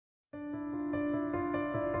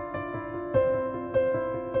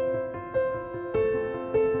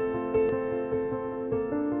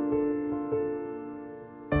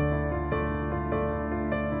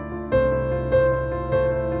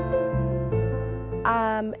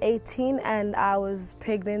I'm 18 and I was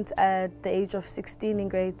pregnant at the age of 16 in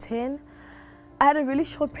grade 10. I had a really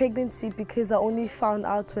short pregnancy because I only found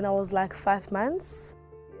out when I was like 5 months.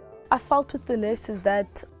 I felt with the nurses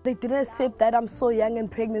that they didn't accept that I'm so young and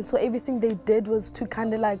pregnant, so everything they did was to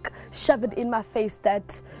kind of like shove it in my face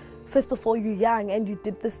that first of all, you're young and you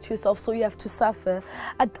did this to yourself, so you have to suffer.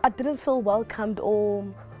 I didn't feel welcomed, or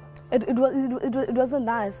it wasn't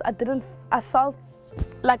nice. I felt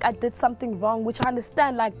like I did something wrong, which I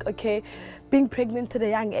understand, like, okay, being pregnant at a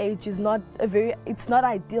young age is it's not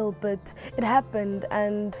ideal, but it happened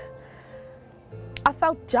and I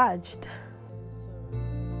felt judged.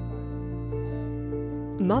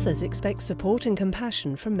 Mothers expect support and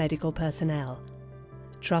compassion from medical personnel.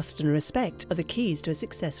 Trust and respect are the keys to a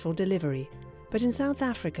successful delivery, but in South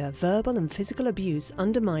Africa, verbal and physical abuse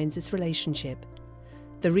undermines this relationship.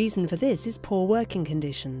 The reason for this is poor working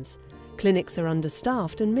conditions. Clinics are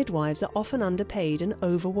understaffed and midwives are often underpaid and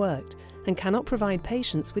overworked and cannot provide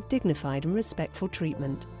patients with dignified and respectful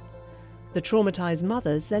treatment. The traumatised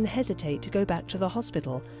mothers then hesitate to go back to the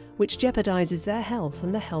hospital, which jeopardises their health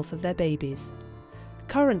and the health of their babies.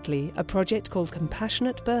 Currently, a project called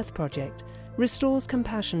Compassionate Birth Project restores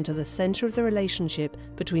compassion to the centre of the relationship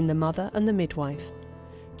between the mother and the midwife.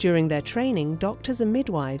 During their training, doctors and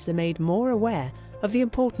midwives are made more aware of the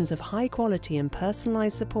importance of high quality and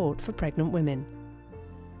personalised support for pregnant women.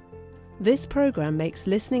 This programme makes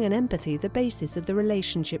listening and empathy the basis of the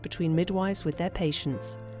relationship between midwives with their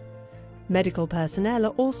patients. Medical personnel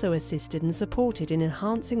are also assisted and supported in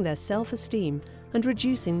enhancing their self-esteem and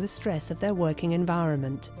reducing the stress of their working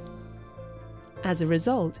environment. As a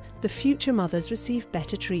result, the future mothers receive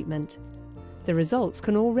better treatment. The results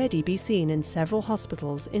can already be seen in several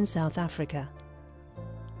hospitals in South Africa.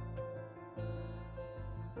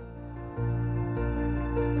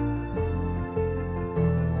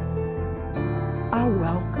 I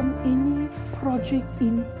welcome any project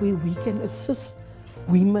in where we can assist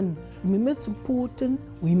women. Remember, it's important,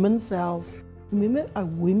 women's health. Remember, a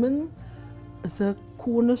woman is a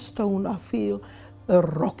cornerstone, I feel, a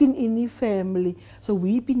rock in any family. So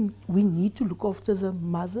we need to look after the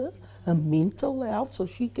mother, her mental health, so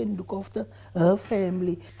she can look after her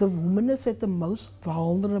family. The woman is at the most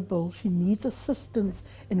vulnerable. She needs assistance,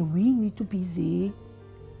 and we need to be there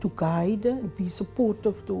to guide her and be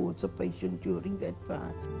supportive towards the patient during that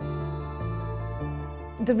part.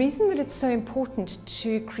 The reason that it's so important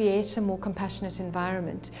to create a more compassionate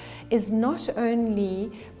environment is not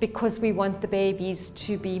only because we want the babies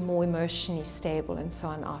to be more emotionally stable and so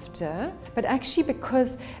on after, but actually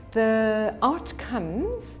because the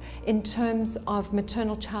outcomes in terms of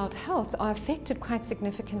maternal child health are affected quite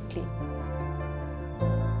significantly.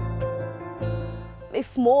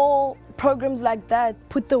 If more programs like that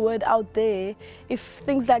put the word out there, if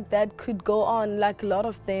things like that could go on, like a lot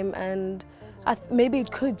of them, and maybe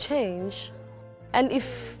it could change. And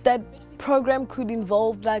if that program could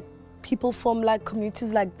involve like people from like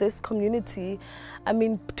communities like this community, I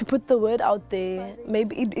mean, to put the word out there,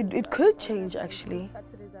 maybe it could change actually.